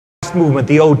last movement,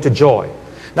 the Ode to Joy.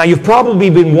 Now, you've probably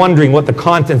been wondering what the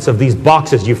contents of these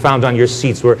boxes you found on your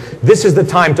seats were. This is the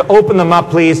time to open them up,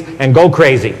 please, and go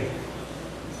crazy.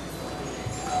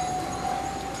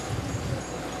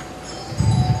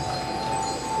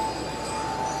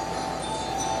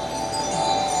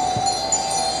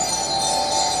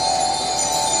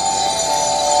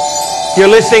 You're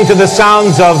listening to the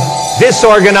sounds of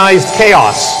disorganized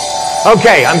chaos.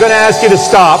 Okay, I'm going to ask you to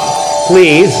stop,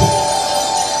 please.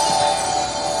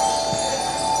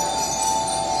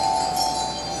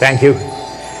 Thank you.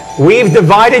 We've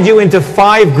divided you into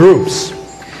 5 groups.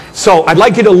 So I'd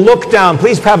like you to look down.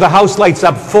 Please have the house lights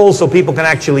up full so people can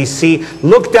actually see.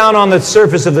 Look down on the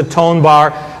surface of the tone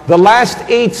bar. The last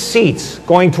 8 seats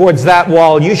going towards that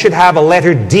wall, you should have a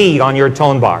letter D on your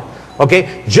tone bar.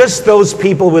 Okay? Just those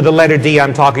people with the letter D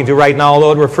I'm talking to right now,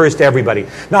 although it refers to everybody.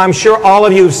 Now, I'm sure all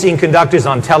of you have seen conductors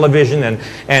on television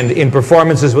and in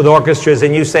performances with orchestras,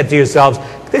 and you said to yourselves,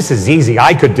 this is easy,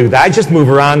 I could do that. I just move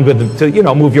around with the, you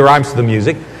know, move your arms to the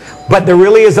music. But there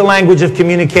really is a language of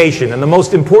communication, and the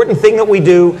most important thing that we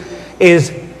do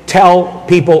is tell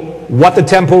people what the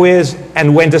tempo is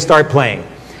and when to start playing.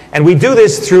 And we do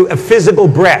this through a physical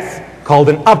breath called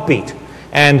an upbeat.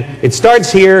 And it starts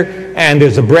here, and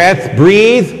there's a breath,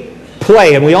 breathe,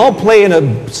 play. And we all play in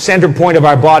a center point of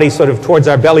our body, sort of towards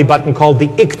our belly button, called the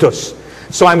ictus.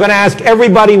 So I'm going to ask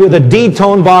everybody with a D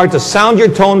tone bar to sound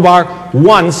your tone bar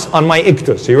once on my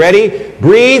ictus. You ready?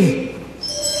 Breathe.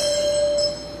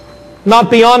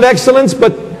 Not beyond excellence,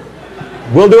 but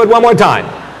we'll do it one more time.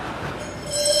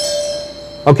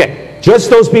 Okay, just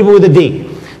those people with a D.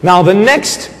 Now the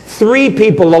next 3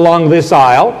 people along this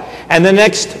aisle, and the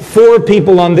next 4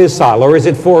 people on this aisle, or is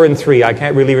it 4 and 3? I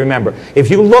can't really remember. If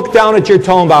you look down at your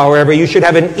tone bar, however, you should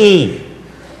have an E.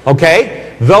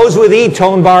 Okay? Those with E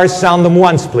tone bars, sound them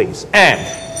once, please. And.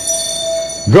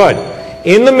 Good.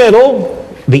 In the middle,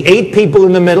 the 8 people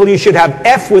in the middle, you should have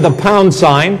F with a pound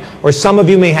sign, or some of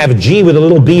you may have G with a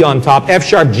little B on top. F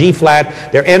sharp, G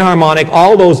flat, they're enharmonic.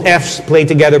 All those Fs play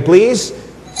together, please.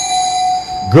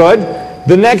 Good.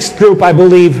 The next group, I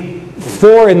believe,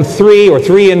 4 and 3, or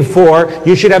 3 and 4,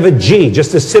 you should have a G,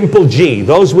 just a simple G.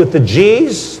 Those with the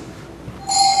Gs.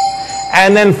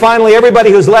 And then finally,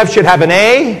 everybody who's left should have an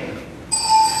A.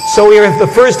 So we have the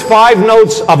first 5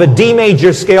 notes of a D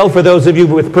major scale for those of you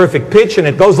with perfect pitch, and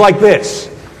it goes like this.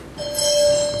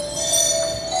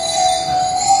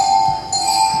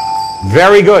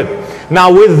 Very good.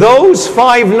 Now with those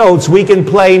 5 notes, we can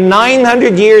play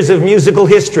 900 years of musical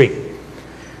history.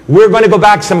 We're going to go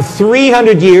back some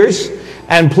 300 years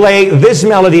and play this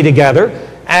melody together.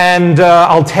 And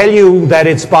I'll tell you that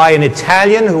it's by an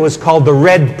Italian who was called the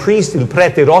Red Priest, Il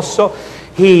Prete Rosso.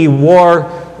 He wore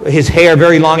his hair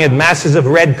very long, had masses of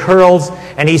red curls,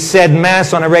 and he said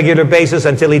Mass on a regular basis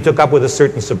until he took up with a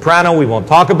certain soprano. We won't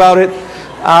talk about it.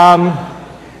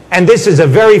 And this is a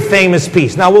very famous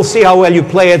piece. Now we'll see how well you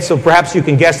play it, so perhaps you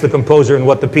can guess the composer and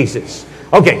what the piece is.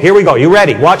 Okay, here we go. You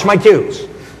ready? Watch my cues.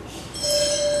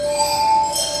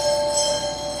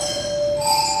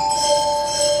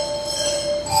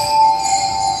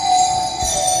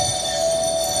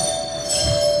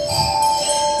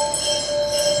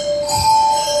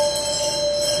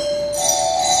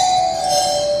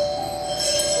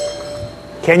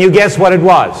 Can you guess what it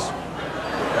was?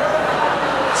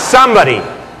 Somebody.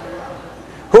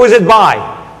 Who is it by?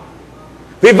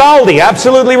 Vivaldi,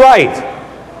 absolutely right.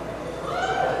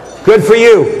 Good for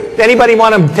you. Anybody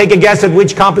want to take a guess at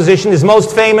which composition is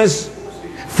most famous?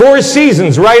 Four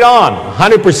Seasons, right on,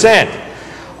 100%.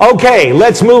 Okay,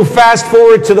 let's move fast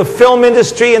forward to the film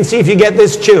industry and see if you get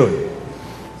this tune.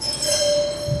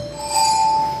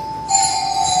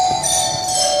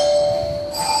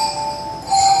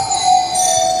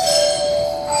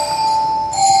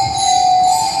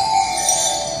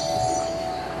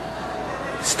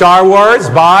 Star Wars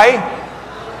by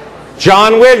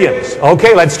John Williams.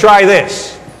 Okay, let's try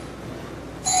this.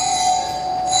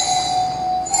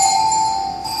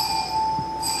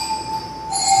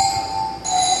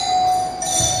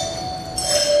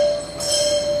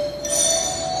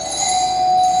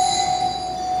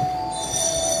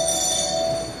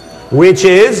 Which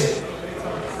is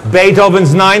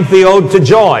Beethoven's Ninth, the Ode to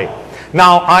Joy.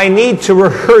 Now, I need to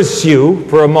rehearse you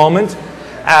for a moment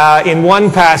in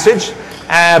one passage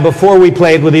before we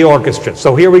play it with the orchestra.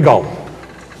 So here we go.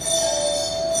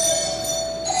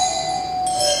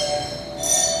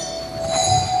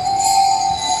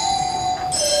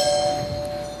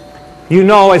 You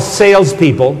know, as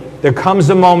salespeople, there comes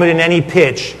a moment in any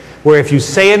pitch where if you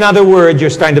say another word, you're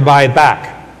starting to buy it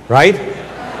back, right?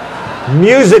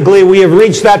 Musically, we have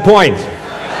reached that point.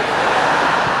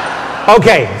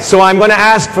 Okay, so I'm going to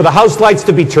ask for the house lights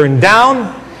to be turned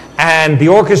down, and the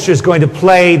orchestra is going to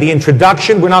play the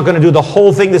introduction. We're not going to do the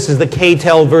whole thing. This is the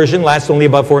K-tel version, lasts only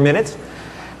about 4 minutes.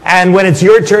 And when it's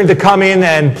your turn to come in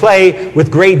and play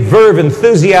with great verve,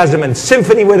 enthusiasm, and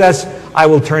symphony with us, I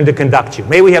will turn to conduct you.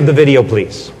 May we have the video,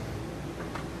 please?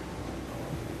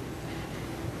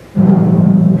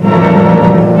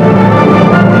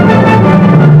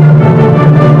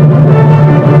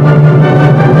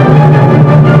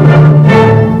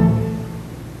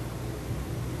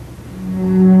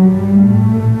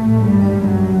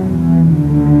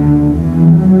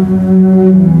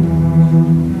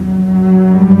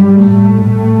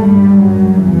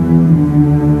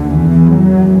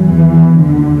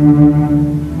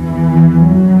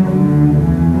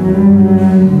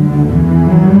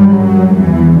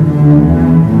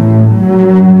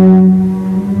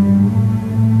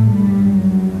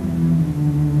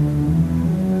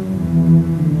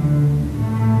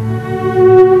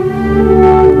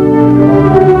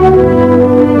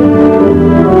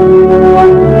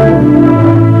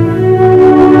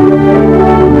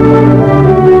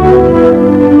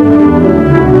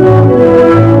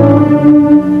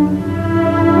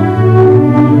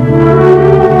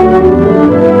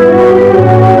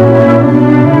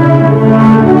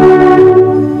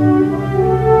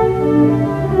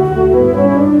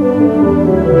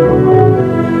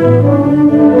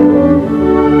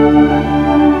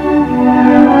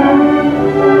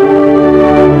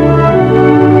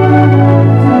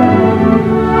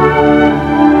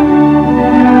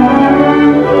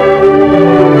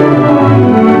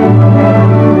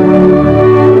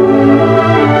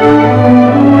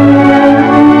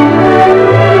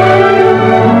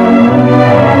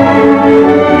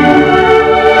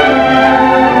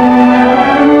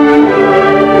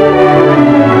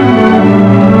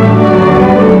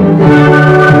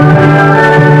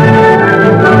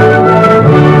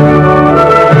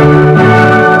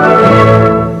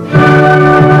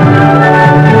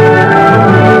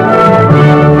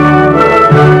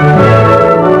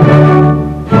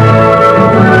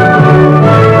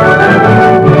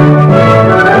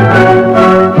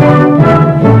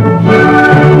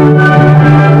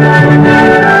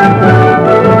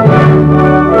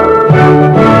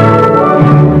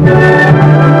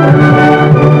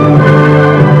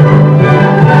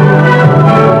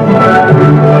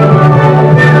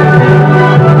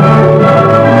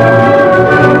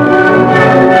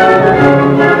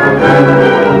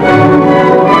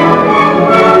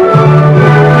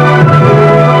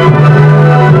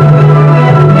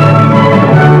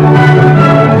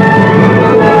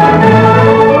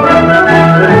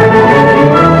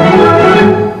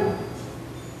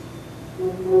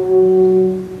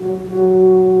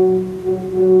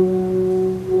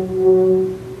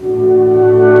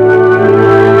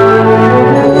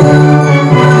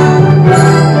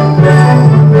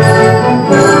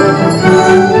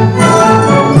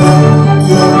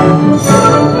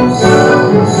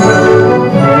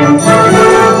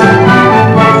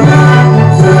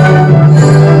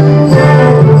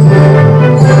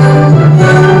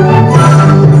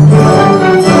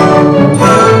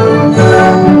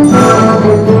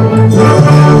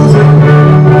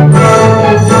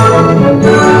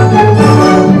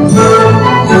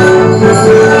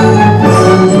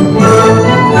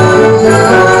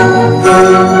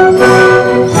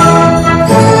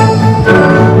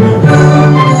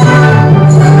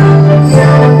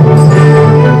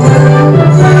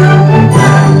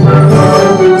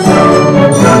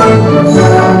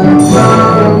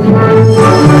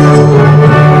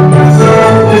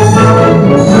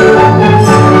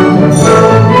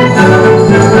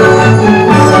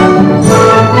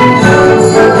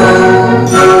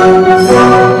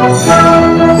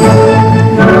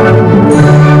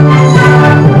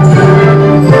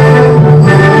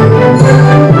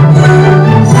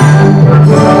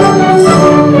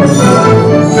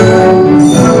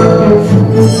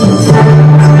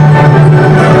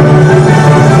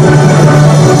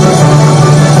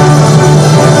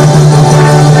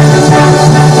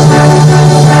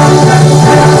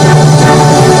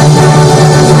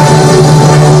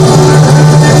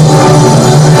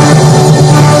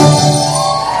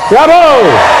 Bravo!